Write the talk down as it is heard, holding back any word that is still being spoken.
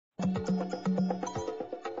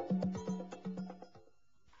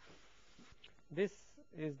This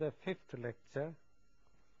is the 5th lecture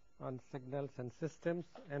on signals and systems,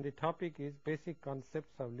 and the topic is basic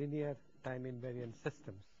concepts of linear time invariant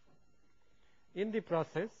systems. In the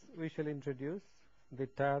process, we shall introduce the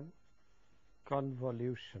term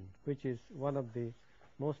convolution, which is one of the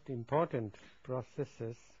most important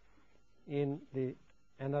processes in the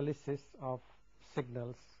analysis of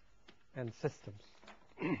signals and systems.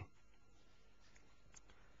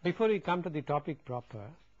 Before we come to the topic proper,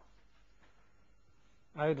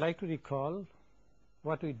 I would like to recall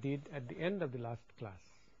what we did at the end of the last class.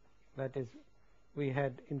 That is, we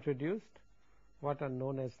had introduced what are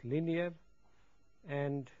known as linear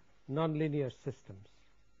and nonlinear systems.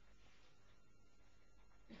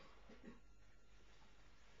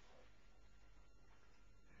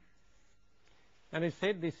 And I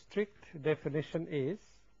said the strict definition is,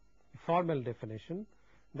 formal definition,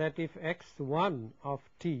 that if x1 of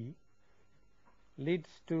t leads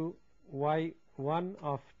to y1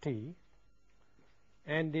 of t,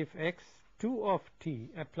 and if x2 of t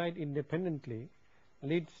applied independently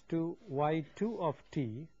leads to y2 of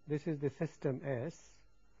t, this is the system S,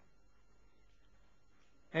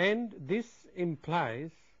 and this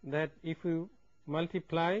implies that if you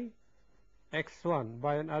multiply x1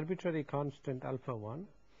 by an arbitrary constant alpha 1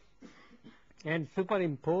 and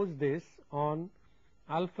superimpose this on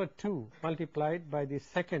alpha 2 multiplied by the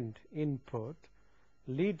second input,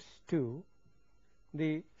 leads to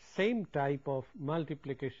the same type of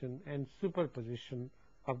multiplication and superposition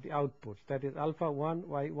of the outputs, that is alpha 1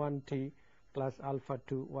 y1t plus alpha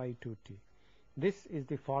 2 y2t. This is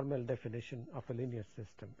the formal definition of a linear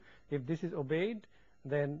system. If this is obeyed,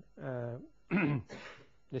 then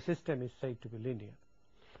the system is said to be linear.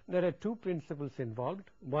 There are two principles involved.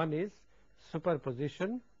 One is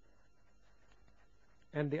superposition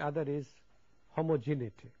and the other is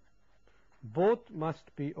homogeneity. Both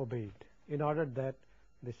must be obeyed in order that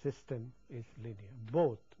the system is linear.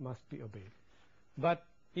 Both must be obeyed. But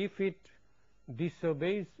if it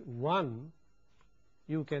disobeys one,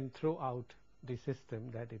 you can throw out the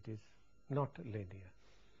system that it is not linear.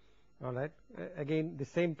 All right. Again, the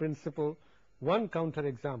same principle. One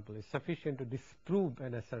counterexample is sufficient to disprove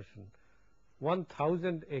an assertion.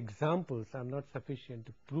 1,000 examples are not sufficient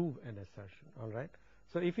to prove an assertion. All right.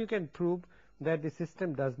 So if you can prove that the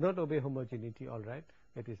system does not obey homogeneity, all right,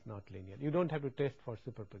 it is not linear. You don't have to test for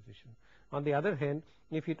superposition. On the other hand,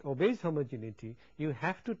 if it obeys homogeneity, you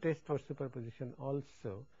have to test for superposition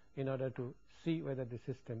also in order to see whether the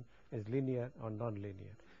system is linear or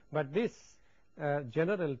non-linear. But this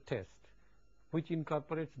general test, which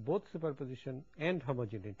incorporates both superposition and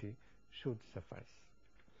homogeneity, should suffice.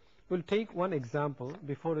 We'll take one example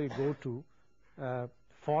before we go to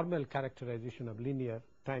formal characterization of linear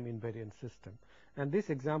time invariant system. And this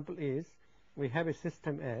example is, we have a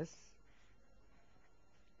system S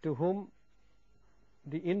to whom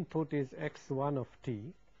the input is x1 of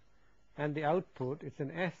t and the output, it's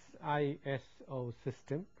an SISO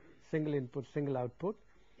system, single input, single output,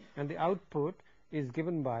 and the output is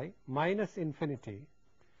given by minus infinity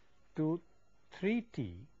to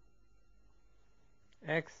 3t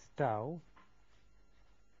x tau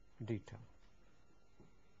d tau.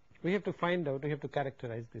 We have to find out, we have to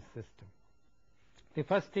characterize this system. The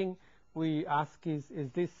first thing we ask is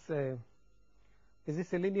this a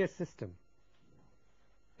linear system?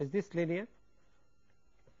 Is this linear?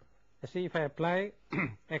 See, if I apply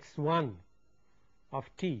x1 of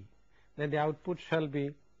t, then the output shall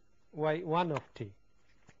be y1 of t.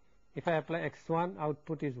 If I apply x1,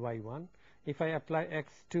 output is y1. If I apply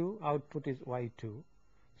x2, output is y2.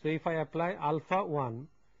 So if I apply alpha 1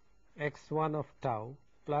 x1 of tau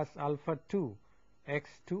plus alpha 2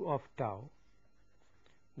 x2 of tau,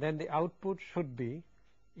 then the output should be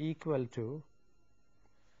equal to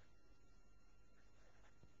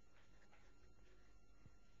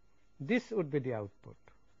this would be the output.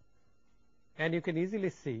 And you can easily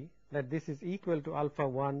see that this is equal to alpha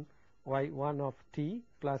 1 y1 of t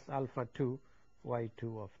plus alpha 2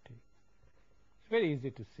 y2 of t. It's very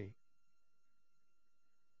easy to see.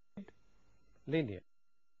 Linear.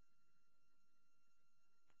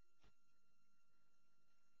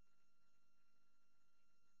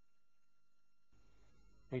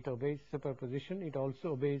 It obeys superposition, it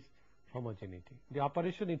also obeys homogeneity. The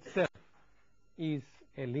operation itself is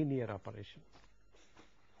a linear operation.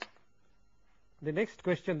 The next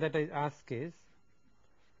question that I ask is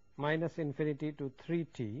minus infinity to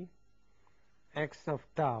 3t x of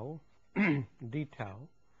tau d tau.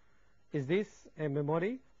 Is this a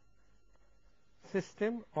memory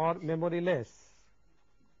system or memoryless?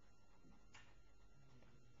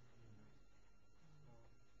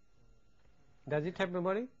 Does it have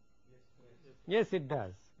memory? Yes, it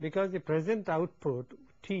does, because the present output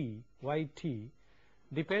t, yt,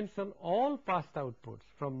 depends on all past outputs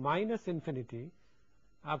from minus infinity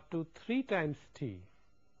up to 3 times t.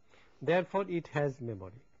 Therefore, it has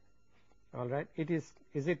memory. All right. Is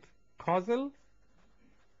it causal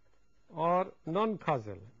or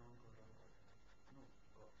non-causal?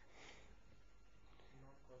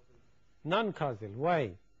 Non-causal.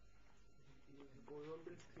 Why?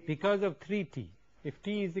 Because of 3t. If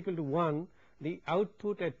t is equal to 1, the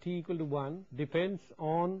output at t equal to 1 depends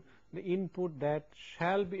on the input that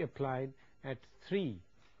shall be applied at 3,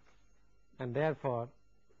 and therefore,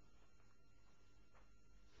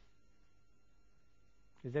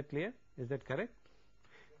 is that clear? Is that correct?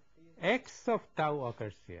 X of tau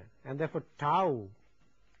occurs here, and therefore tau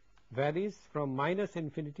varies from minus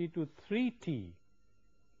infinity to 3t,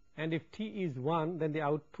 and if t is 1, then the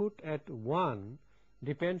output at 1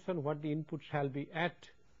 depends on what the input shall be at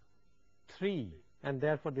 3, and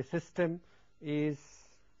therefore the system is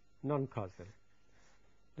non-causal.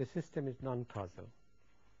 The system is non-causal.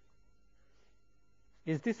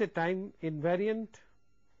 Is this a time invariant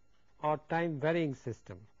or time varying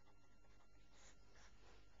system?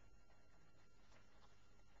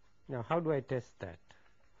 Now, how do I test that?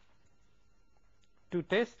 To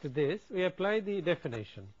test this, we apply the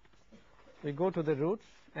definition. We go to the roots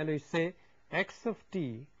and we say x of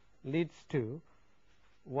t leads to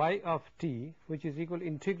y of t, which is equal to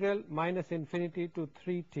integral minus infinity to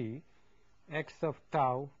 3t x of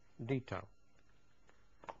tau d tau.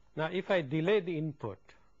 Now, if I delay the input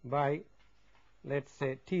by, let's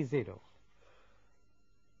say, t0,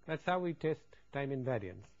 that's how we test time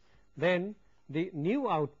invariance. Then the new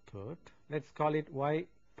output, let's call it y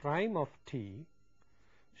prime of t,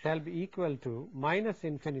 shall be equal to minus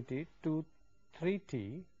infinity to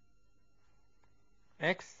 3t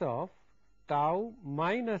x of tau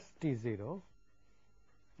minus t0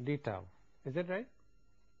 d tau. Is that right?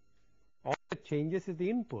 All that changes is the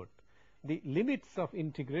input. The limits of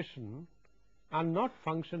integration are not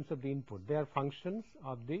functions of the input. They are functions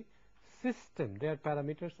of the system. They are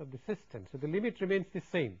parameters of the system. So the limit remains the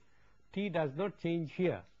same. T does not change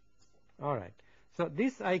here. All right. So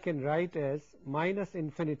this I can write as minus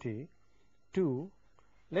infinity to,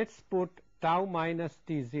 let's put tau minus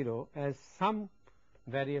t0 as some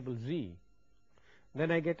variable z.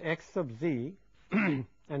 Then I get x of z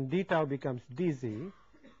and d tau becomes dz.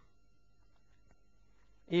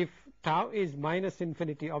 If tau is minus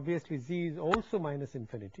infinity, obviously z is also minus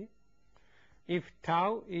infinity. If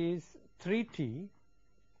tau is 3t,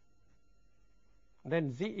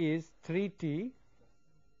 then z is 3t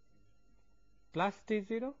plus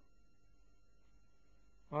t0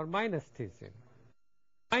 or minus t0?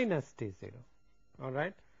 Minus t0. All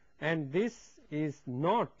right. And this is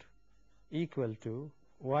not equal to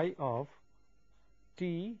y of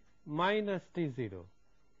t minus t0.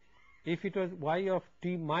 If it was y of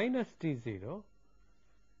t minus t0,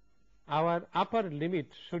 our upper limit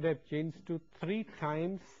should have changed to 3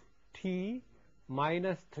 times t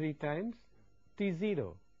minus 3 times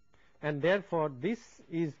t0. And therefore, this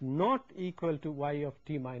is not equal to y of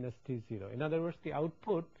t minus t0. In other words, the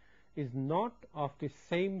output is not of the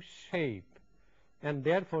same shape, and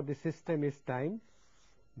therefore the system is time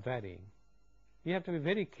varying. We have to be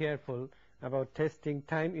very careful about testing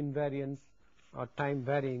time invariance or time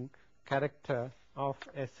varying character of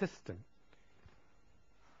a system.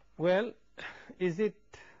 Well, is it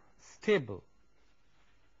stable?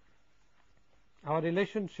 Our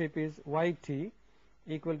relationship is yt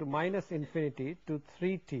equal to minus infinity to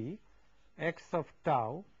 3t x of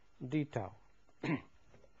tau d tau.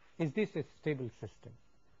 Is this a stable system?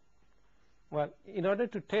 Well, in order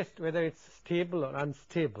to test whether it's stable or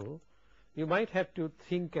unstable, you might have to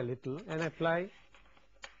think a little and apply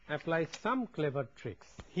some clever tricks.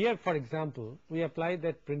 Here, for example, we apply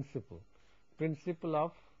that principle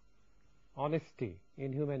of honesty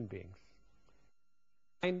in human beings.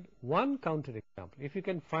 Find one counterexample. If you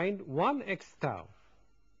can find one x tau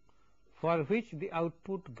for which the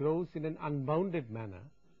output grows in an unbounded manner,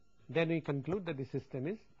 then we conclude that the system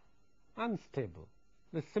is unstable.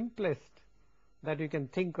 The simplest that we can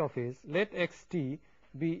think of is, let xt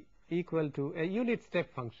be equal to a unit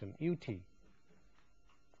step function, ut.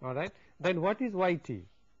 All right. Then what is yt?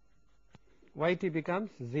 Yt becomes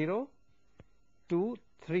 0 to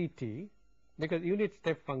 3t, because unit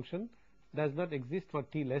step function does not exist for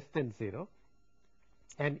t less than 0,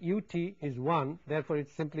 and ut is 1, therefore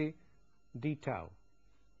it's simply d tau.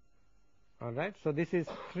 All right. So this is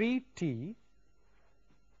 3t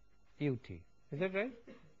ut. Is that right?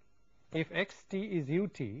 If xt is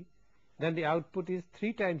ut, then the output is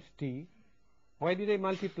 3 times t Why did I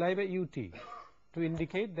multiply by ut? To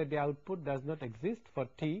indicate that the output does not exist for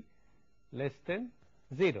t less than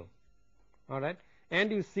 0. All right,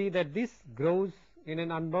 and you see that this grows in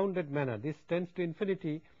an unbounded manner. This tends to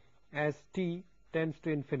infinity as t tends to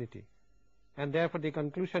infinity, and therefore the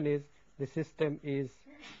conclusion is the system is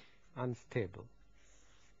unstable.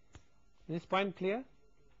 Is this point clear?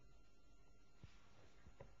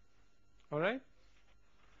 All right.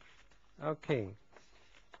 Okay.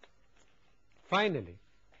 Finally,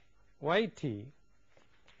 yt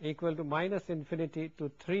equal to minus infinity to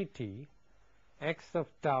 3t x of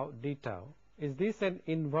tau d tau. Is this an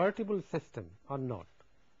invertible system or not?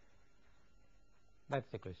 That's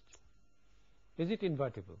the question. Is it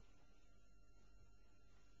invertible?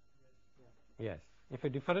 Yes. If you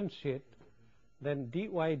differentiate, then dy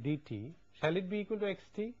dt, shall it be equal to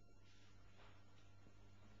xt?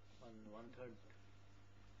 One-third.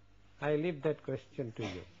 I leave that question to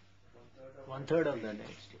you. One-third of the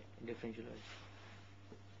xt, differential.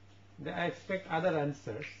 I expect other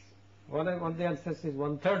answers. One of the answers is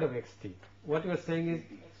 1/3 of xt. What you are saying is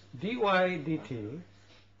dy dt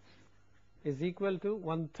is equal to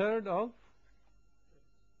 1/3 of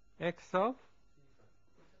x of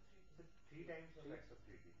 3 times of x of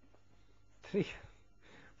 3t. 3.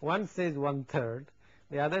 One says 1/3,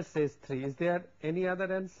 the other says 3. Is there any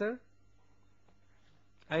other answer?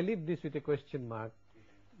 I leave this with a question mark.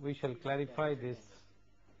 We shall clarify this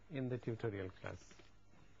in the tutorial class.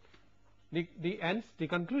 The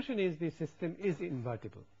conclusion is the system is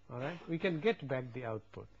invertible. All right, we can get back the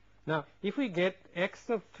output. Now, if we get x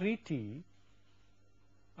of 3t,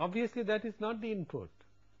 obviously that is not the input.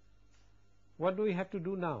 What do we have to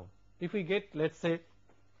do now? If we get, let's say,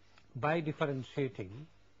 by differentiating,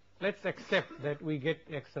 let's accept that we get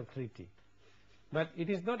x of 3t. But it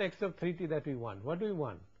is not x of 3t that we want. What do we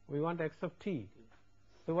want? We want x of t.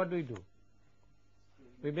 So what do?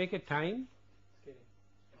 We make a time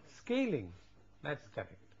scaling. That's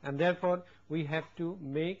correct. And therefore, we have to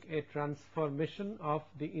make a transformation of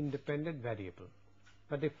the independent variable.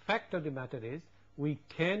 But the fact of the matter is, we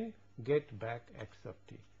can get back x of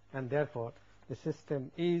t. And therefore, the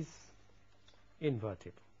system is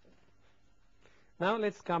invertible. Now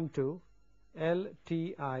let's come to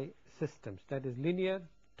LTI systems, that is linear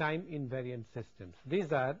time invariant systems.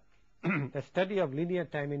 These are a study of linear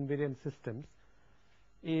time invariant systems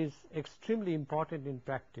is extremely important in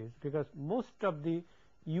practice because most of the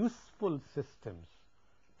useful systems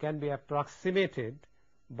can be approximated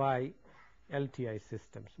by LTI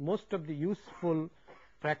systems. Most of the useful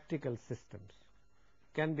practical systems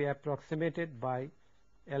can be approximated by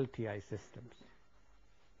LTI systems.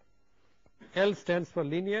 L stands for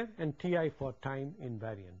linear and TI for time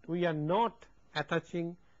invariant. We are not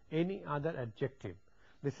attaching any other adjective.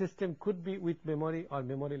 The system could be with memory or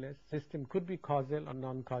memoryless. System could be causal or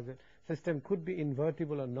non-causal. System could be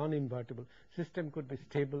invertible or non-invertible. System could be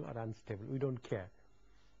stable or unstable. We don't care.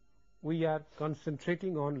 We are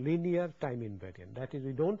concentrating on linear time invariant. That is,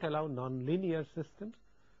 we don't allow non-linear systems.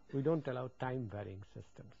 We don't allow time varying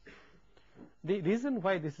systems. The reason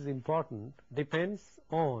why this is important depends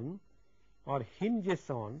on or hinges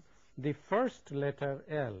on the first letter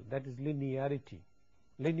L, that is linearity.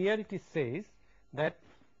 Linearity says that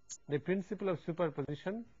the principle of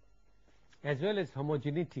superposition as well as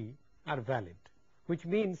homogeneity are valid, which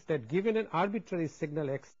means that given an arbitrary signal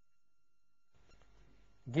x,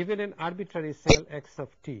 of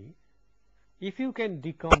t, if you can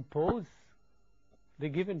decompose the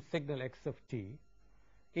given signal x of t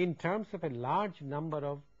in terms of a large number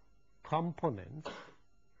of components,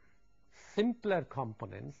 simpler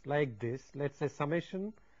components like this, let's say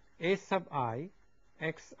summation a sub I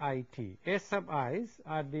xit. A sub i's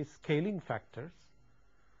are the scaling factors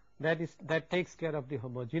that takes care of the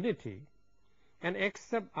homogeneity, and x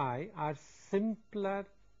sub I are simpler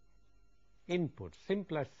inputs,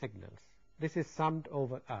 simpler signals. This is summed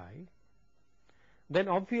over I. Then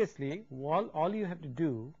obviously all you have to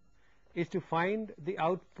do is to find the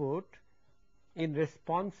output in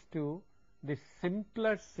response to the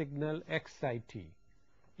simpler signal xit.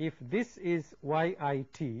 If this is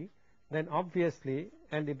yit, then obviously,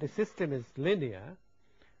 and if the system is linear,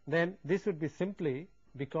 then this would be simply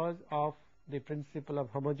because of the principle of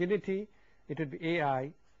homogeneity, it would be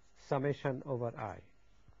ai summation over I.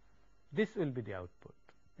 This will be the output.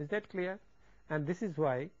 Is that clear? And this is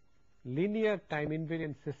why linear time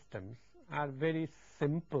invariant systems are very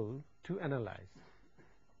simple to analyze.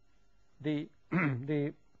 The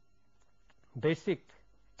basic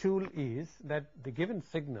tool is that the given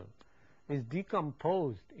signal is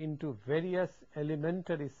decomposed into various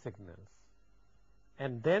elementary signals,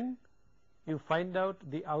 and then you find out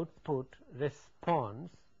the output response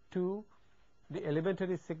to the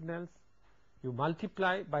elementary signals, you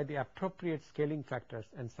multiply by the appropriate scaling factors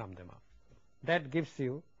and sum them up. That gives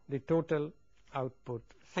you the total output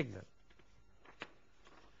signal.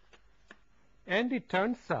 And it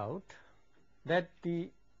turns out that the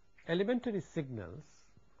elementary signals,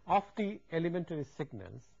 of the elementary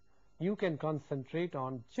signals, you can concentrate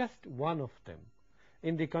on just one of them.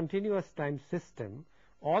 In the continuous time system,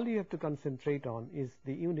 all you have to concentrate on is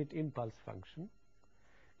the unit impulse function.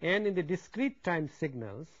 And in the discrete time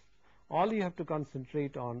signals, all you have to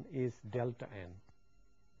concentrate on is delta n.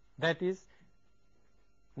 That is,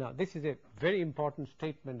 now this is a very important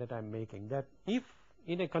statement that I am making, that if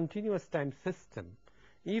in a continuous time system,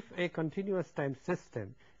 you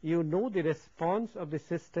know the response of the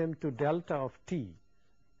system to delta of t,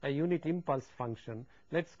 a unit impulse function,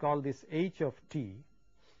 let's call this h of t,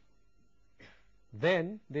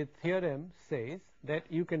 then the theorem says that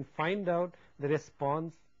you can find out the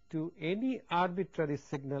response to any arbitrary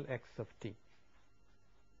signal x of t.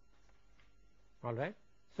 All right?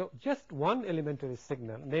 So just one elementary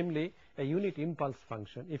signal, namely a unit impulse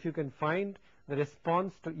function, if you can find the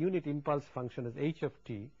response to unit impulse function as h of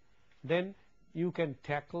t, then you can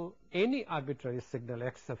tackle any arbitrary signal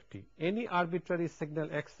x of t. Any arbitrary signal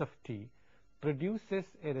x of t produces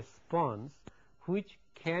a response which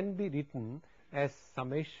can be written as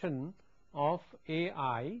summation of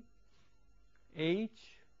ai h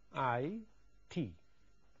I t.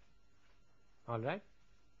 All right?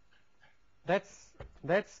 That's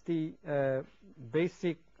the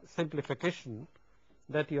basic simplification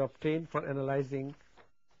that you obtain for analyzing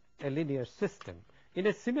a linear system. In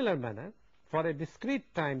a similar manner, for a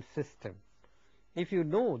discrete time system, if you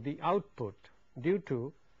know the output due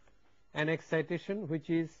to an excitation which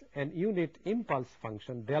is an unit impulse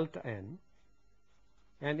function delta n,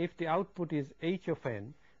 and if the output is h of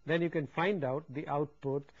n, then you can find out the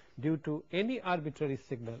output due to any arbitrary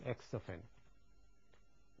signal x of n.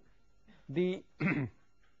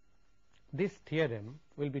 This theorem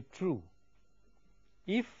will be true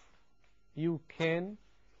if you can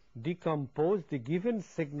decompose the given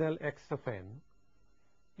signal x of n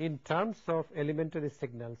in terms of elementary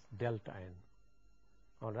signals delta n.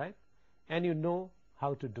 All right? And you know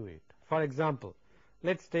how to do it. For example,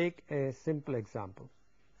 let's take a simple example.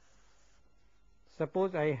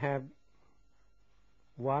 Suppose I have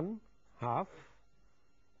 1 half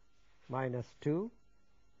minus 2,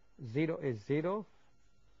 0 is 0,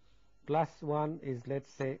 plus 1 is,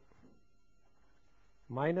 let's say,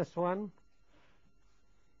 minus 1,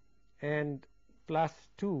 and plus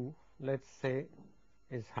 2, let's say,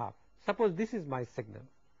 is half. Suppose this is my signal.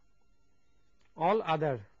 All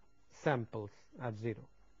other samples are 0.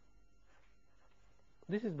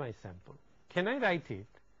 This is my sample. Can I write it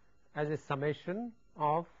as a summation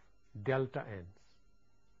of delta n's?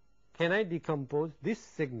 Can I decompose this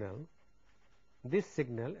signal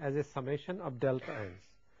as a summation of delta n's?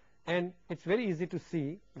 And it's very easy to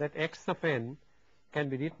see that x of n can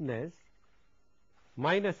be written as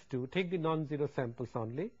minus 2, take the non-zero samples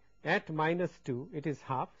only, at minus 2 it is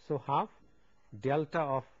half, so half delta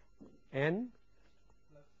of n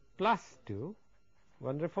plus 2,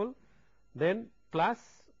 wonderful, then plus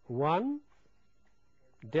 1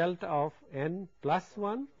 delta of n plus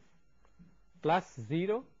 1 plus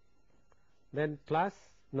 0, then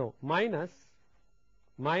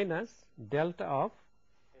minus delta of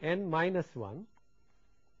n minus 1,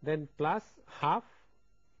 then plus half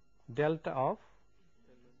delta of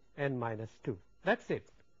n minus 2. That's it.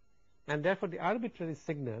 And therefore the arbitrary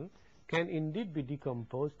signal can indeed be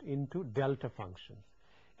decomposed into delta functions.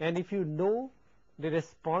 And if you know the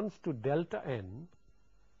response to delta n,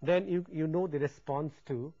 then you know the response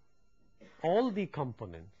to all the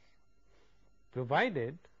components,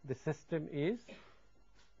 provided the system is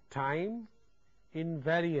time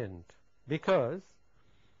invariant. Because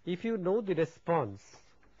if you know the response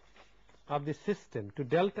of the system to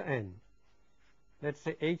delta n, let's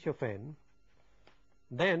say h of n,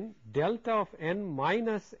 then delta of n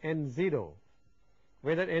minus n0,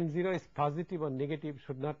 whether n0 is positive or negative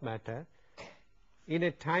should not matter. In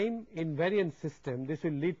a time invariant system, this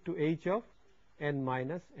will lead to h of n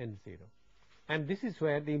minus n0. And this is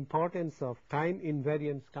where the importance of time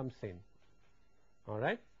invariance comes in. All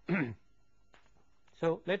right?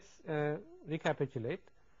 So let's recapitulate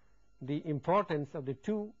the importance of the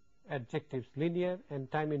two adjectives, linear and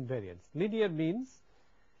time invariance. Linear means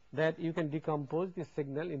that you can decompose the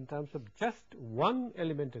signal in terms of just one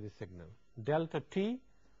elementary signal, delta t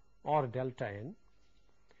or delta n.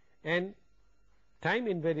 And Time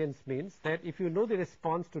invariance means that if you know the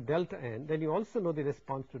response to delta n, then you also know the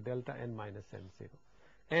response to delta n minus n0.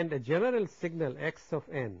 And a general signal x of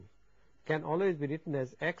n can always be written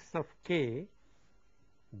as x of k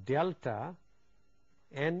delta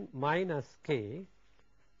n minus k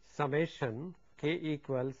summation k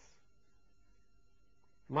equals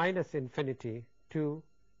minus infinity to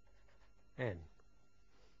n.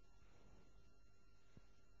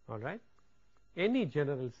 All right? Any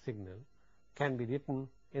general signal can be written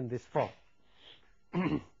in this form.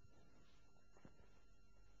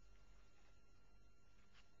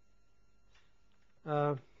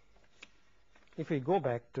 If we go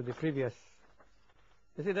back to the previous,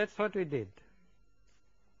 you see that's what we did.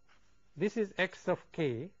 This is x of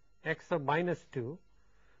k, x of minus 2,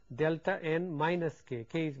 delta n minus k,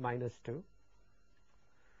 k is minus 2,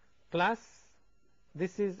 plus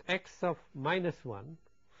this is x of minus 1,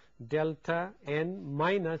 delta n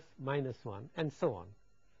minus minus 1, and so on.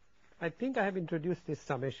 I think I have introduced this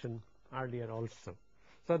summation earlier also.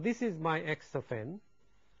 So this is my x of n,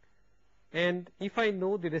 and if I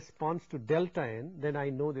know the response to delta n, then I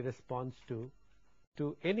know the response to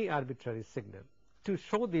any arbitrary signal. To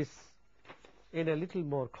show this in a little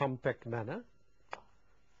more compact manner,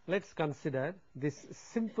 let's consider this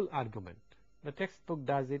simple argument. The textbook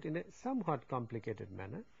does it in a somewhat complicated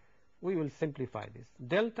manner. We will simplify this.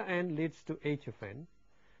 Delta n leads to h of n,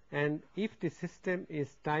 and if the system is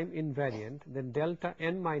time invariant, then delta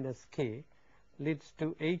n minus k leads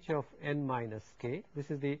to h of n minus k. This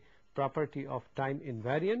is the property of time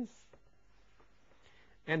invariance.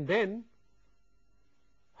 And then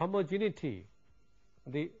homogeneity,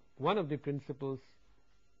 one of the principles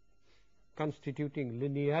constituting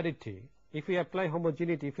linearity. If we apply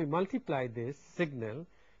homogeneity, if we multiply this signal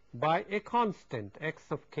by a constant x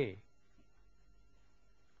of k,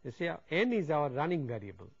 you see n is our running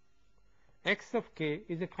variable, x of k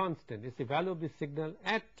is a constant, it's the value of the signal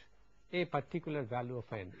at a particular value of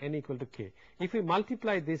n equal to k. If we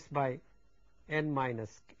multiply this by n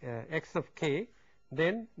minus x of k,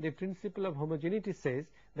 then the principle of homogeneity says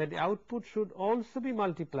that the output should also be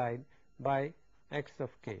multiplied by x of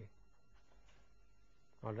k.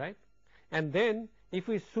 All right? And then if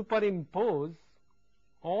we superimpose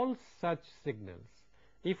all such signals,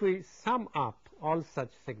 if we sum up all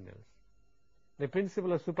such signals, the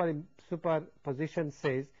principle of superposition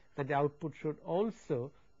says that the output should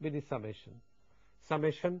also be the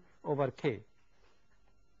summation over k.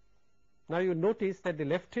 Now you notice that the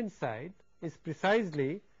left hand side is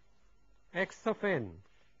precisely x of n.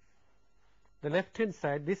 The left hand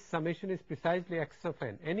side, this summation is precisely x of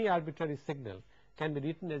n. Any arbitrary signal can be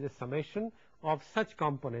written as a summation of such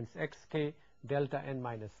components xk delta n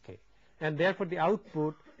minus k, and therefore the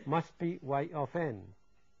output must be y of n.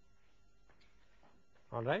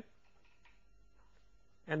 All right?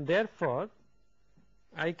 And therefore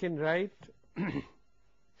I can write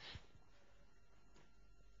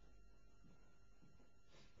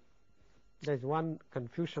there's one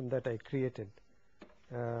confusion that I created.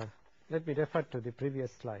 Let me refer to the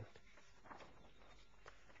previous slide.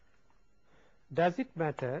 Does it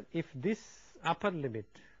matter if this upper limit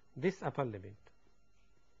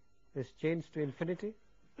is changed to infinity?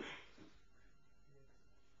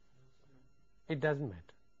 It doesn't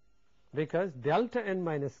matter, because delta n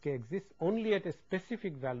minus k exists only at a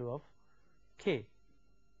specific value of k,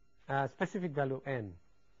 specific value of n,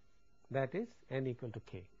 that is n equal to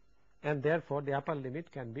k, and therefore the upper limit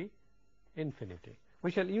can be infinity.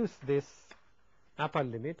 We shall use this upper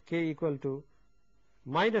limit k equal to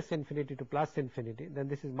minus infinity to plus infinity, then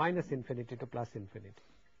this is minus infinity to plus infinity.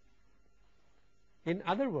 In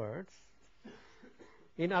other words,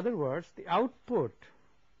 the output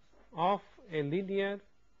of a linear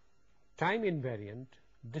time invariant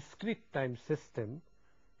discrete time system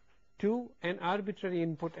to an arbitrary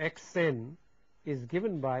input xn is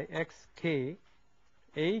given by xk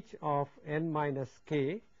h of n minus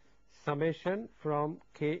k summation from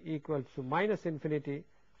k equals to minus infinity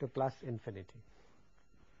to plus infinity.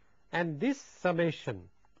 And this summation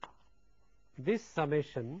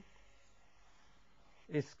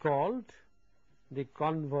is called the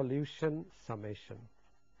convolution summation.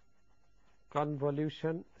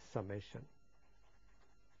 Convolution summation.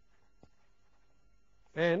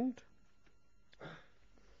 And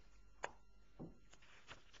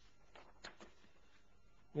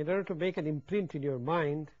in order to make an imprint in your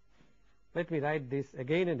mind, let me write this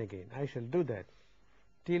again and again. I shall do that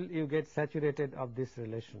till you get saturated of this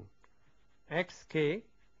relation. Xk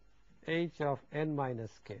h of n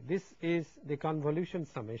minus k. This is the convolution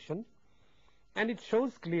summation, And it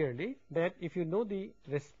shows clearly that if you know the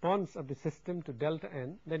response of the system to delta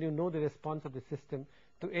n, then you know the response of the system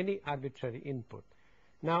to any arbitrary input.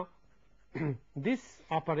 Now, this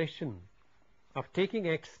operation of taking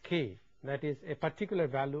xk, that is a particular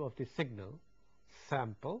value of the signal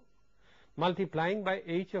sample, multiplying by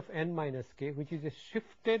h of n minus k, which is a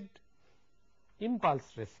shifted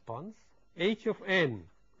impulse response. H of n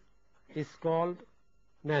is called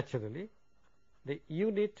naturally the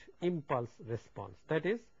unit impulse response, that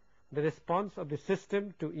is the response of the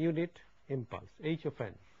system to unit impulse, h of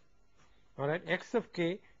n. All right, x of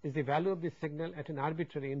k is the value of the signal at an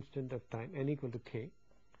arbitrary instant of time, n equal to k.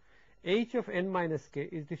 H of n minus k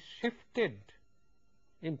is the shifted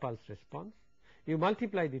impulse response. You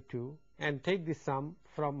multiply the two and take the sum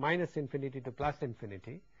from minus infinity to plus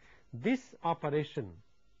infinity. This operation,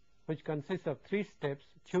 which consists of 3 steps,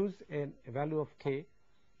 choose a value of k,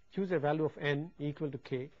 choose a value of n equal to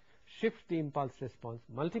k, shift the impulse response,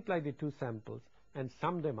 multiply the 2 samples, and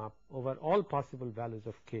sum them up over all possible values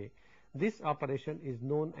of k. This operation is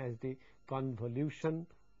known as the convolution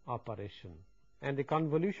operation. And the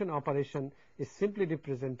convolution operation is simply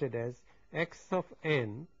represented as x of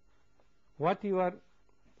n. What you are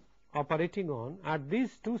operating on are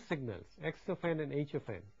these 2 signals, x of n and h of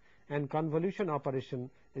n. And convolution operation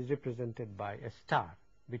is represented by a star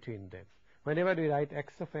between them. Whenever we write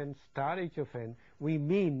x of n star h of n, we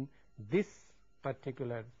mean this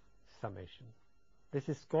particular summation. This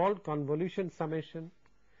is called convolution summation.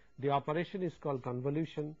 The operation is called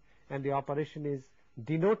convolution, and the operation is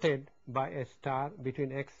denoted by a star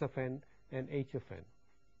between x of n and h of n.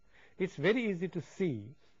 It's very easy to see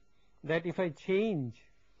that if I change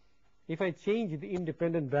the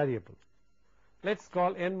independent variable, let's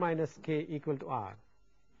call n minus k equal to r,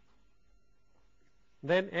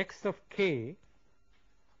 then x of k,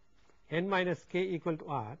 n minus k equal to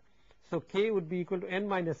r, so k would be equal to n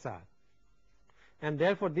minus r, and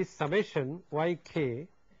therefore this summation yk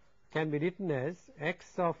can be written as x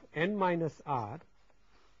of n minus r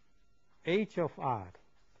h of r.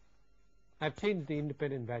 I've changed the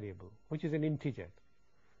independent variable, which is an integer.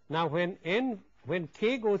 Now when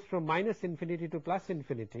k goes from minus infinity to plus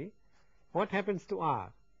infinity, what happens to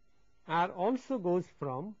r? R also goes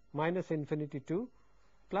from minus infinity to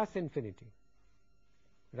plus infinity,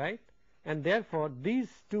 right? And therefore these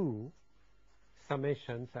 2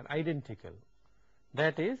 summations are identical.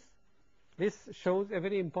 That is, this shows a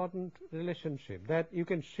very important relationship, that you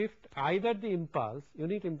can shift either the impulse,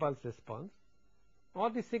 unit impulse response, or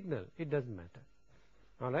the signal, it doesn't matter.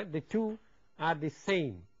 All right, the 2 are the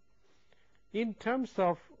same. In terms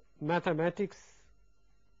of mathematics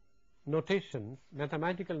notations,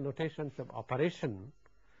 mathematical notations of operation,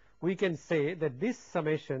 we can say that this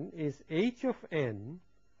summation is h of n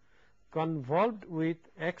convolved with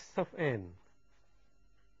x of n,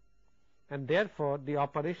 and therefore the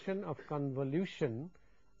operation of convolution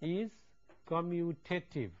is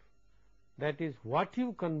commutative. That is, what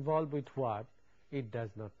you convolve with what, it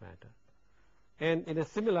does not matter. And in a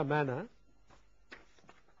similar manner,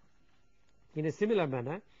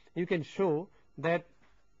 you can show that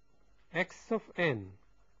x of n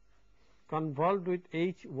convolved with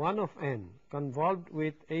h1 of n convolved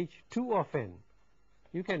with h2 of n.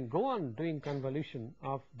 You can go on doing convolution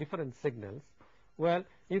of different signals. Well,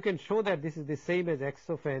 you can show that this is the same as x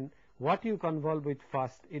of n. What you convolve with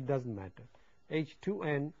first, it doesn't matter.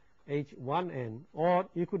 h2n, h1n, or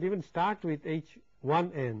you could even start with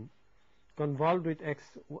h1n, convolved with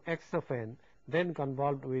x of n, then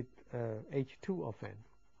convolved with h2 of n.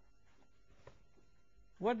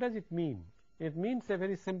 What does it mean? It means a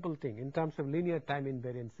very simple thing in terms of linear time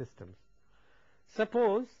invariant systems.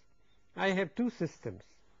 Suppose I have 2 systems,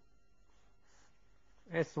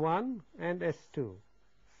 S1 and S2,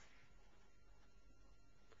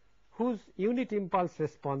 whose unit impulse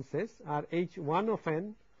responses are h1 of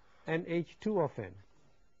n and h2 of n.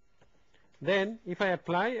 Then if I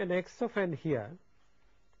apply an x of n here,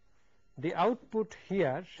 the output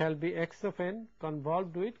here shall be x of n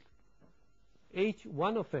convolved with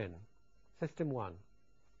h1 of n, system 1,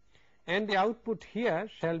 and the output here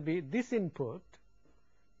shall be this input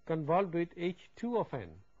convolved with h2 of n,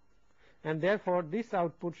 and therefore this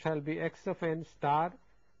output shall be x of n star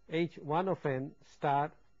h1 of n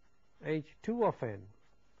star h2 of n.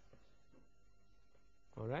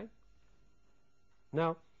 All right.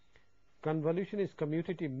 Now, convolution is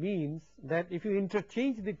commutative means that if you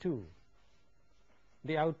interchange the 2,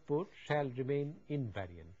 the output shall remain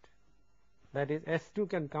invariant. That is, S2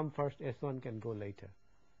 can come first, S1 can go later.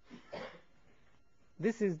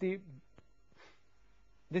 This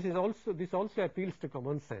also appeals to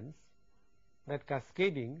common sense, that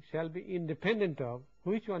cascading shall be independent of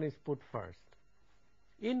which one is put first.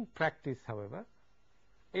 In practice, however,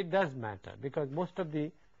 it does matter, because most of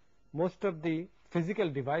the physical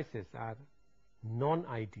devices are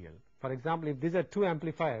non-ideal. For example, if these are two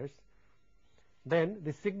amplifiers, then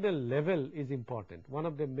the signal level is important. One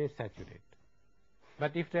of them may saturate.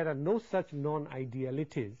 But if there are no such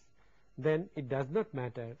non-idealities, then it does not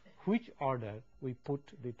matter which order we put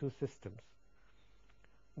the two systems.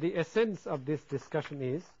 The essence of this discussion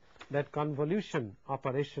is that convolution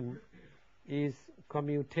operation is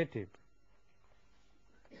commutative.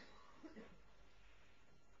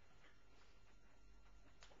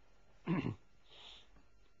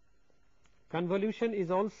 Convolution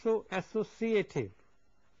is also associative.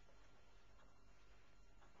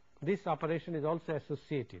 This operation is also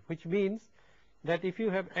associative, which means that if you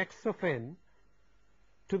have x of n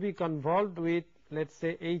to be convolved with, let's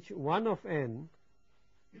say, h1 of n,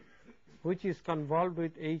 which is convolved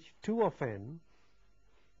with h2 of n,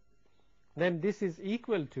 then this is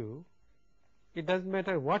equal to, it doesn't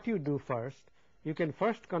matter what you do first, you can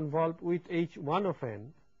first convolve with h1 of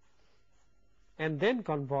n and then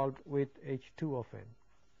convolve with h2 of n.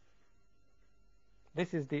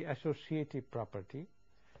 This is the associative property,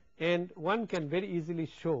 and one can very easily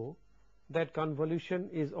show that convolution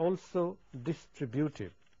is also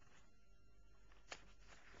distributive.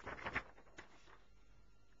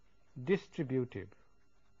 Distributive.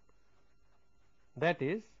 That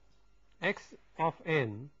is, x of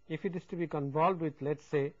n, if it is to be convolved with, let's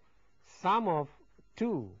say, sum of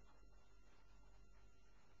two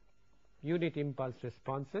unit impulse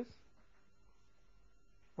responses,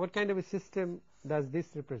 what kind of a system does this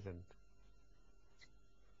represent?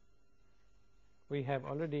 We have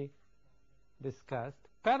already discussed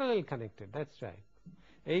parallel connected, that's right.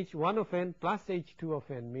 h1 of n plus h2 of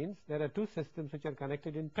n means there are two systems which are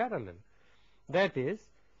connected in parallel. That is,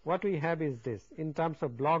 what we have is this, in terms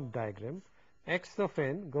of block diagram, x of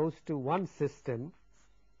n goes to one system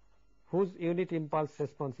whose unit impulse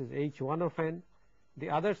response is h1 of n, the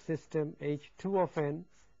other system h2 of n,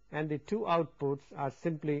 and the two outputs are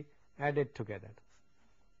simply added together.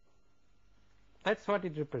 That's what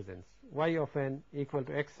it represents, y of n equal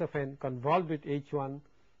to x of n convolved with h1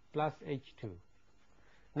 plus h2.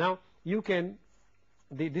 Now, you can,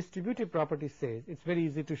 the distributive property says, it's very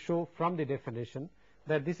easy to show from the definition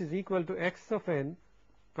that this is equal to x of n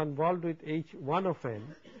convolved with h1 of n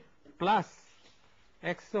plus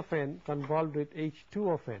x of n convolved with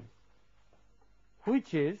h2 of n,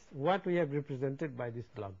 which is what we have represented by this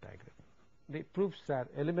block diagram. The proofs are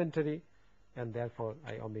elementary, and therefore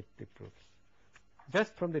I omit the proofs.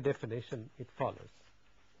 Just from the definition it follows.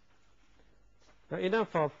 Now,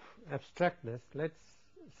 enough of abstractness, let's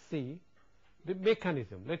see the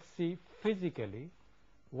mechanism. Let's see physically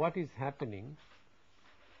what is happening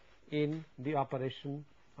in the operation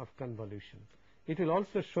of convolution. It will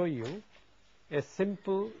also show you a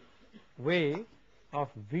simple way of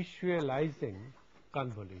visualizing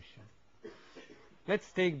convolution. Let's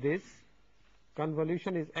take this.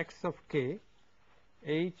 Convolution is x of k,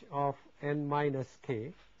 h of n minus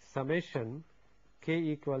k, summation k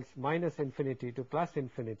equals minus infinity to plus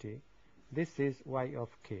infinity. This is y of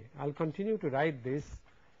k. I'll continue to write this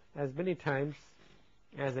as many times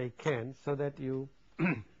as I can so that you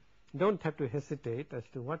don't have to hesitate as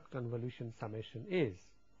to what convolution summation is.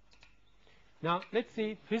 Now, let's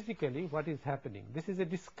see physically what is happening. This is a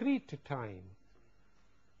discrete time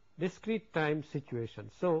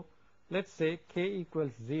situation. So, let's say k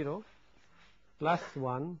equals 0, plus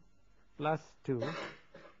 1, plus 2,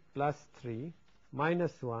 plus 3,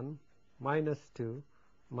 minus 1, minus 2,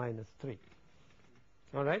 minus 3.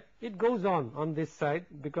 All right? It goes on this side.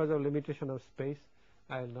 Because of limitation of space,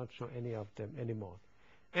 I will not show any of them anymore.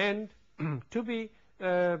 And to be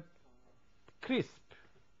crisp,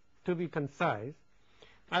 to be concise,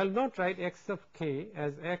 I will not write x of k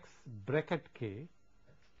as x bracket k.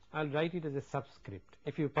 I will write it as a subscript,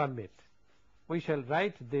 if you permit. We shall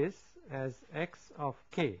write this as x of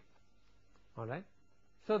k, all right,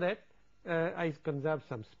 so that I conserve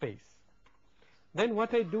some space. Then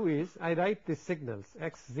what I do is I write the signals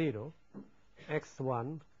x0,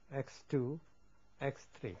 x1, x2,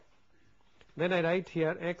 x3. Then I write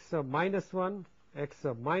here x of minus 1, x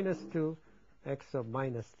of minus 2, x of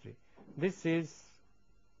minus 3. This is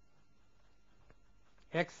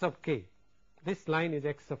x of k. This line is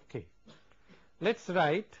x of k. Let's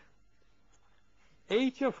write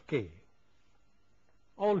h of k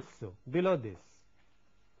also below this.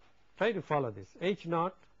 Try to follow this.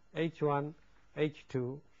 h0, h1,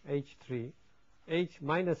 h2, h3, h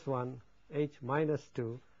minus 1, h minus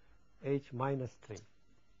 2, h minus 3.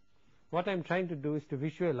 what I'm trying to do is to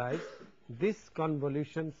visualize this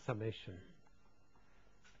convolution summation.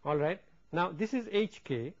 All right. Now this is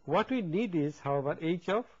hk. What we need is, however, h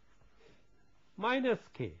of minus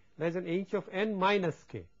k. There's an h of n minus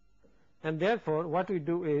k. And therefore, what we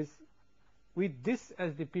do is, with this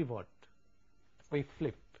as the pivot, we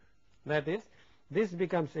flip. That is, this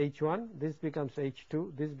becomes h1, this becomes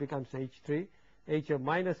h2, this becomes h3, h of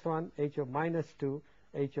minus 1, h of minus 2,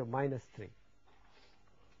 h of minus 3.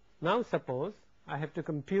 Now suppose I have to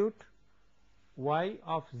compute y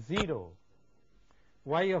of 0,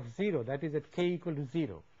 that is at k equal to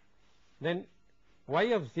 0. Then y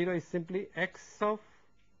of 0 is simply x of,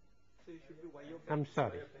 So it should be y of I'm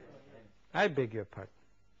sorry, I beg your pardon.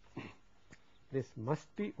 This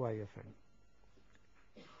must be y of n.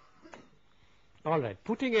 All right,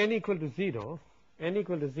 putting n equal to 0,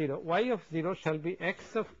 y of 0 shall be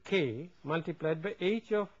x of k multiplied by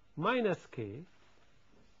h of minus k.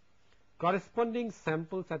 Corresponding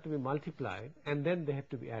samples have to be multiplied and then they have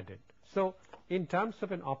to be added. So in terms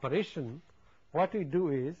of an operation, what we do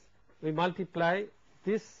is we multiply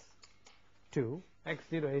this to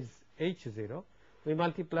x0 is h0. We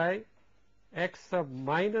multiply x of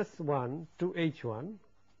minus 1 to h1.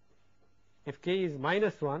 If k is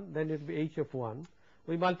minus 1, then it will be h of 1.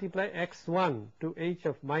 We multiply x1 to h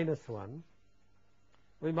of minus 1.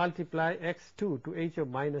 We multiply x2 to h of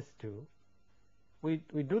minus 2. We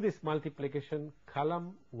do this multiplication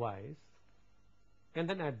column wise and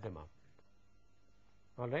then add them up.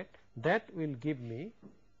 All right. That will give me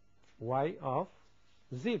y of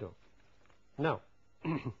 0. Now,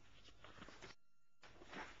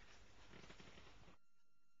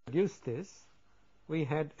 reduce this. We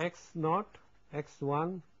had x0,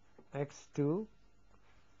 x1, x2,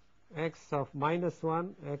 x of minus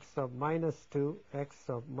 1, x of minus 2, x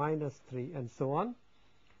of minus 3, and so on.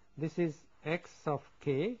 This is x of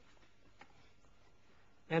k.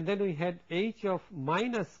 And then we had h of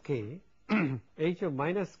minus k. H of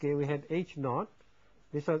minus k, we had h0.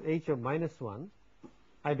 This was h of minus 1.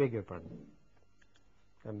 I beg your pardon.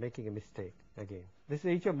 I'm making a mistake again. This is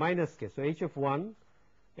h of minus k. So h of 1,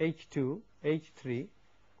 h2, h3,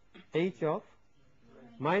 h of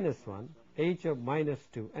minus 1, h of minus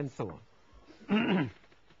 2, and so on.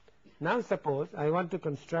 Now suppose I want to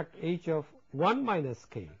construct h of 1 minus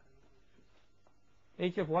k.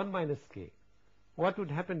 H of 1 minus k. What would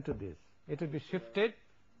happen to this? It would be shifted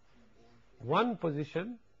one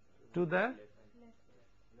position to the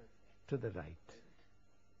right.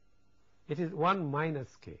 It is 1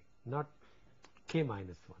 minus k, not k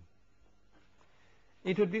minus 1.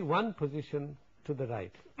 It would be one position to the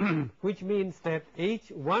right, which means that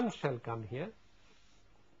h1 shall come here,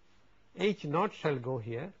 h0 shall go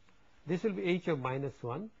here, this will be h of minus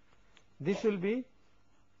 1, this will be,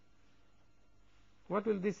 what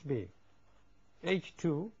will this be?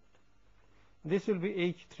 h2, this will be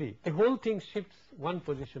h3. The whole thing shifts one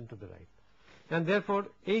position to the right, and therefore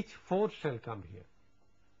h4 shall come here.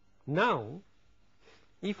 Now,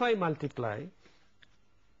 if I multiply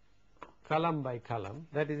column by column,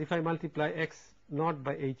 that is, if I multiply x0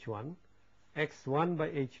 by h1, x1 by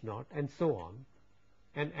h0, and so on,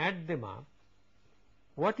 and add them up,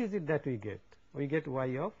 what is it that we get? We get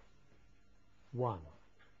y of 1.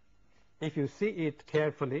 If you see it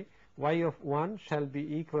carefully, y of 1 shall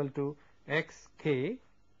be equal to xk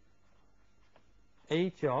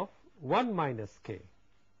h of 1 minus k.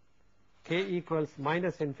 K equals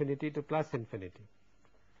minus infinity to plus infinity.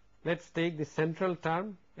 Let's take the central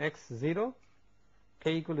term x0,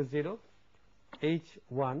 k equal to 0,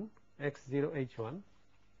 h1, x0, h1.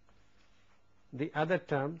 The other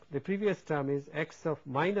term, the previous term is x of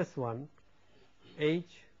minus 1, h.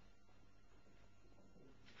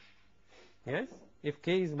 Yes? If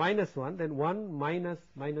k is minus 1, then 1 minus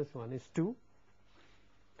minus 1 is 2,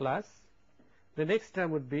 plus the next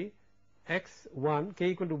term would be x1, k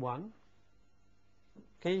equal to 1,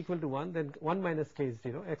 k equal to 1, then 1 minus k is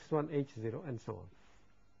 0, x1, h0, and so on.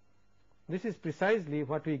 This is precisely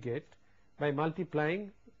what we get by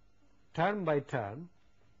multiplying term by term,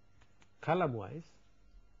 column wise,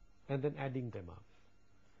 and then adding them up.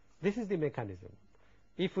 This is the mechanism.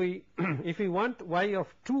 If we if we want y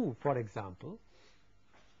of 2, for example,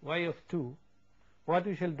 y of 2, what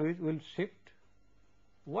we shall do is we will shift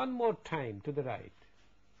one more time to the right.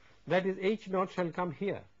 That is, h0 shall come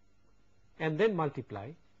here, and then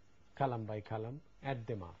multiply column by column, add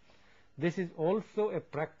them up. This is also a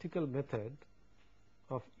practical method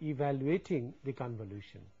of evaluating the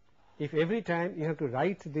convolution. If every time you have to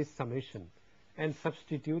write this summation and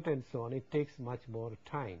substitute and so on, it takes much more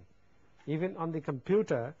time. Even on the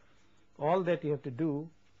computer, all that you have to do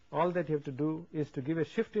all that you have to do is to give a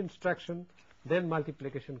shift instruction, then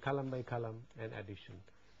multiplication column by column and addition.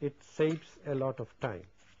 It saves a lot of time.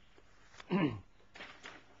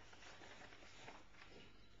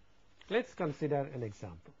 Let's consider an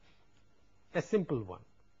example, a simple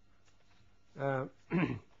one.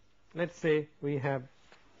 Let's say we have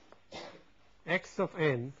x of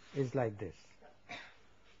n is like this.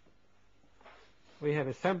 We have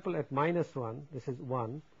a sample at -1, this is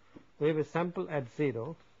 1. We have a sample at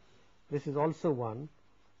 0, this is also 1.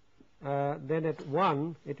 Then at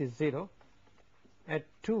 1 it is 0, at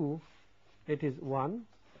 2 it is 1,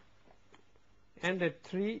 and at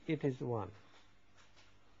 3 it is 1.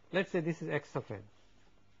 Let's say this is x of n.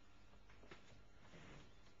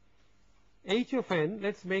 H of n,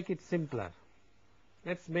 let's make it simpler.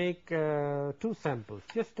 Let's make 2 samples,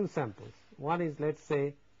 just 2 samples. One is, let's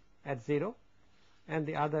say, at 0, and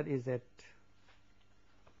the other is at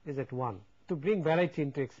 1. To bring variety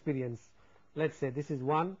into experience, let's say this is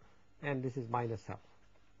 1 and this is -half.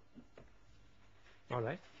 All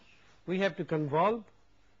right. We have to convolve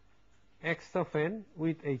x of n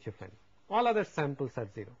with h of n. All other samples are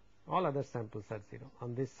 0. All other samples are 0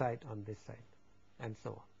 on this side, and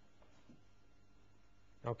so on.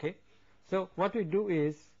 Okay. So what we do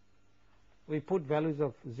is we put values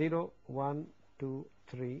of 0, 1, 2,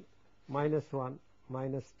 3, -1,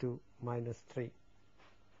 -2, -3,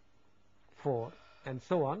 4, and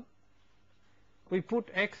so on. We put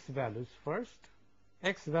x values first.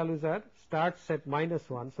 X values are starts at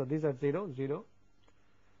 -1, so these are 0, 0.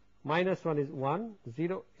 -1 is 1,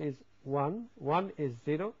 0 is 1, 1 is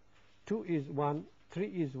 0, 2 is 1, 3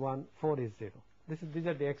 is 1, 4 is 0. These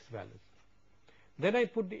are the x values. Then I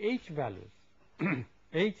put the h values,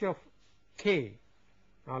 h of k,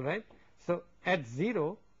 all right. So at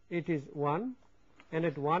 0 it is 1, and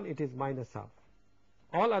at 1 it is -half.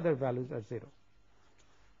 All other values are 0.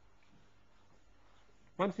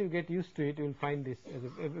 Once you get used to it, you will find this as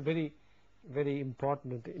a very, very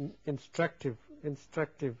important, instructive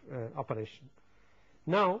operation.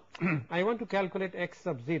 Now, I want to calculate x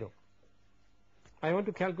of 0. I want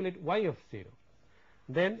to calculate y of 0.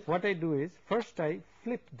 Then what I do is, first I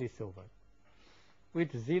flip this over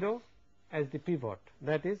with 0 as the pivot.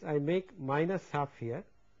 That is, I make -half here,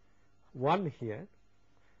 1 here,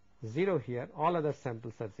 0 here, all other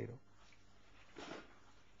samples are 0.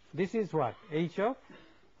 This is what? H of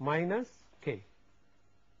 -k.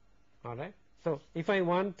 All right. So if I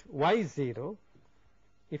want y0,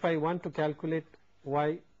 if I want to calculate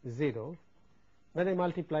y0, then I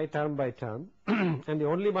multiply term by term, and the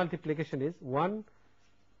only multiplication is 1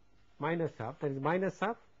 -half, that is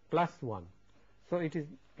 -half plus 1. So it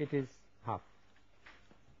is half.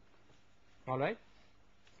 All right.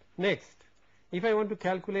 Next, if I want to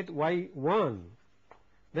calculate y1,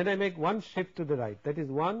 then I make one shift to the right, that is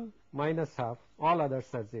 1 -half, all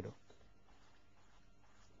others are 0.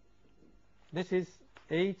 This is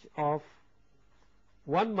h of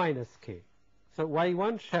 1 minus k. So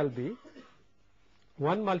y1 shall be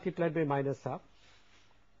 1 multiplied by -half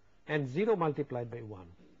and 0 multiplied by 1,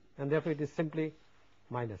 and therefore it is simply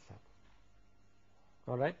 -half.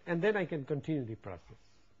 All right, and then I can continue the process.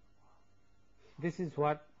 This is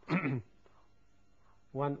what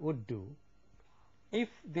one would do if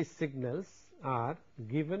the signals are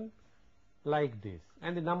given like this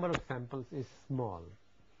and the number of samples is small.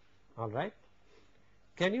 All right.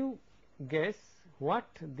 Can you guess what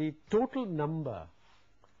the total number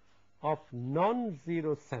of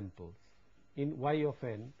non-zero samples in y of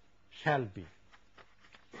n shall be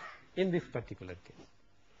in this particular case?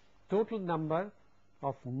 Total number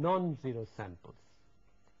of non-zero samples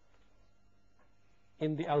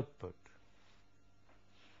in the output.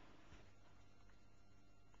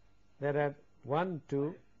 There are 1,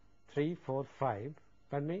 2, 3, 4, 5,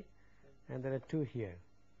 pardon me, and there are 2 here.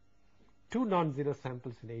 2 non-zero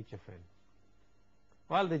samples in h of n.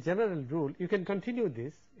 Well, the general rule, you can continue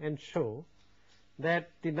this and show that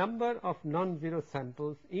the number of non-zero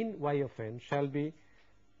samples in y of n shall be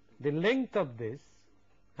the length of this.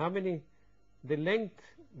 How many? The length,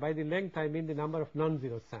 by the length I mean the number of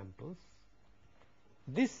non-zero samples.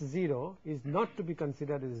 This 0 is not to be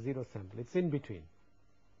considered as a 0 sample, it's in between.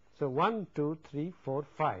 So 1, 2, 3, 4,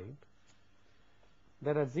 5.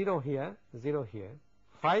 There are 0 here, 0 here.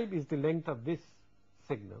 5 is the length of this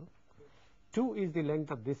signal. 2 is the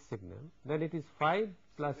length of this signal. Then it is 5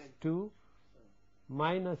 plus 2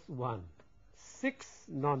 minus 1. 6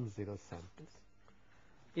 non-zero samples.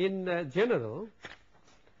 In general,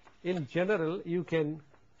 you can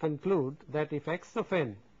conclude that if x of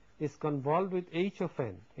n is convolved with h of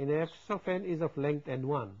n, and x of n is of length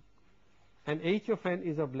n1, and h of n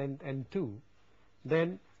is of length n2,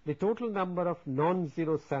 then the total number of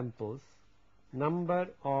non-zero samples, number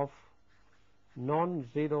of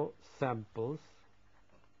non-zero samples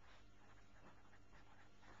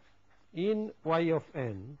in y of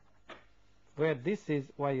n, where this is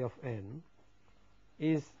y of n,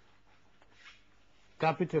 is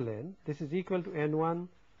capital N. This is equal to n1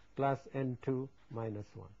 plus n2 minus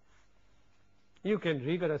 1. You can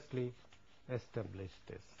rigorously establish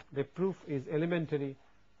this. The proof is elementary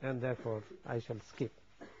and therefore I shall skip.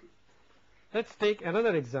 Let's take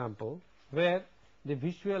another example where the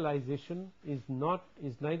visualization is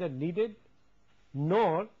neither needed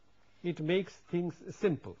nor it makes things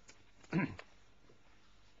simple.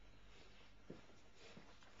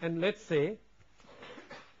 And let's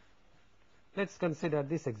consider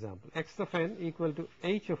this example. X of n equal to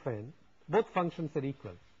h of n. Both functions are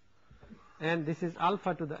equal. And this is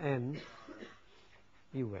alpha to the n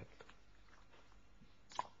un.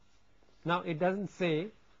 Now it doesn't say,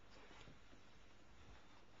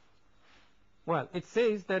 well, it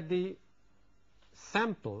says that the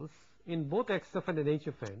samples in both x of n and h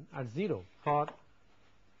of n are 0 for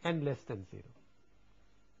n less than 0.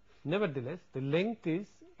 Nevertheless, the length is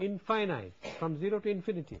infinite, from 0 to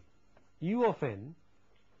infinity. U of n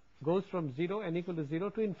goes from 0, n equal to 0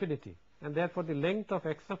 to infinity, and therefore the length of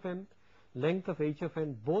x of n, length of h of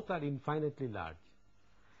n, both are infinitely large.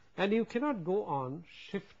 And you cannot go on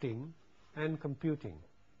shifting and computing.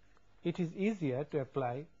 It is easier to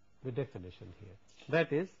apply the definition here.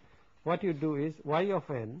 That is, what you do is y of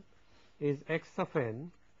n is x of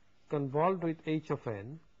n convolved with h of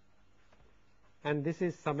n, and this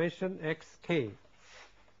is summation xk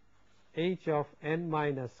h of n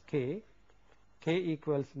minus k, k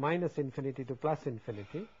equals minus infinity to plus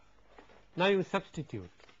infinity. Now you substitute.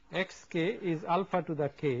 Xk is alpha to the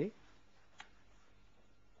k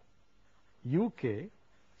uk,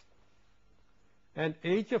 and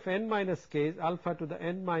h of n minus k is alpha to the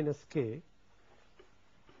n minus k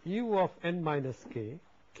u of n minus k,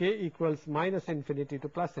 k equals minus infinity to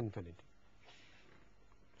plus infinity.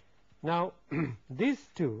 Now these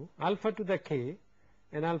two, alpha to the k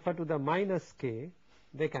and alpha to the minus k,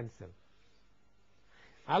 they cancel.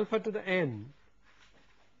 Alpha to the n,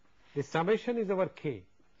 the summation is over k,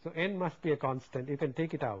 so n must be a constant. You can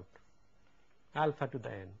take it out, alpha to the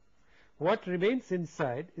n. What remains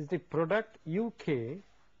inside is the product uk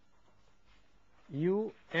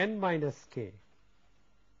u n minus k.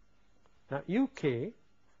 Now uk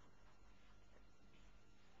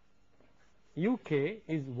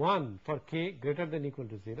is 1 for k greater than equal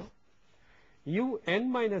to 0.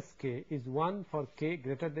 un minus k is 1 for k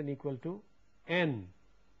greater than equal to n.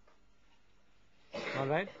 All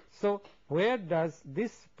right. So where does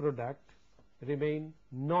this product remain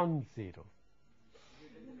non-zero?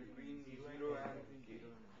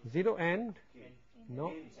 0 and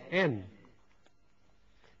no n.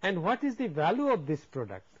 And what is the value of this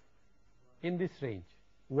product in this range?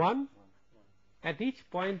 1. At each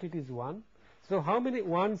point it is 1. So how many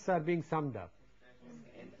 1s are being summed up?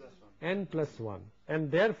 N plus 1. And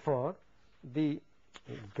therefore the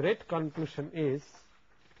great conclusion is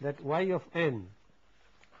that y of n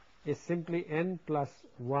is simply n plus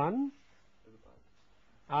 1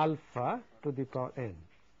 alpha to the power n.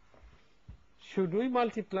 Should we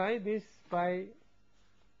multiply this by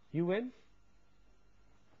un?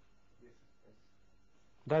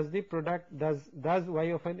 Does the product, does y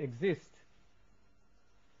of n exist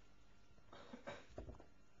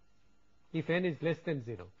if n is less than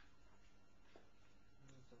 0?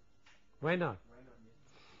 Why not?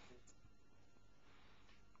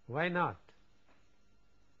 Why not?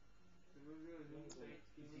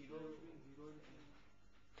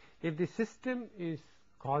 If the system is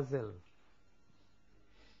causal,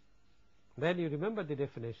 then you remember the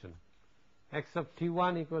definition. X of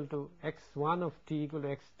t1 equal to x1 of t equal to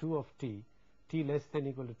x2 of t, t less than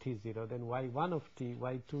equal to t0, then y1 of t,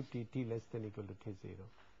 y2t, t less than equal to t0.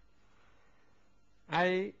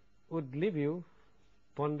 I would leave you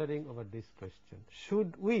pondering over this question.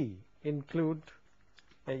 Should we include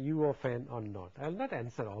a u of n or not? I will not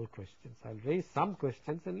answer all questions. I will raise some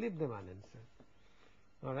questions and leave them unanswered.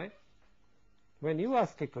 All right? When you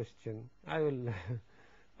ask a question, I will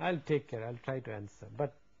I'll take care. I'll try to answer.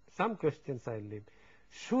 But some questions I'll leave.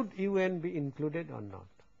 Should un be included or not?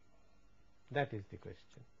 That is the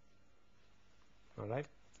question. All right?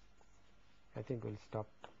 I think we'll stop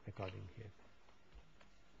recording here.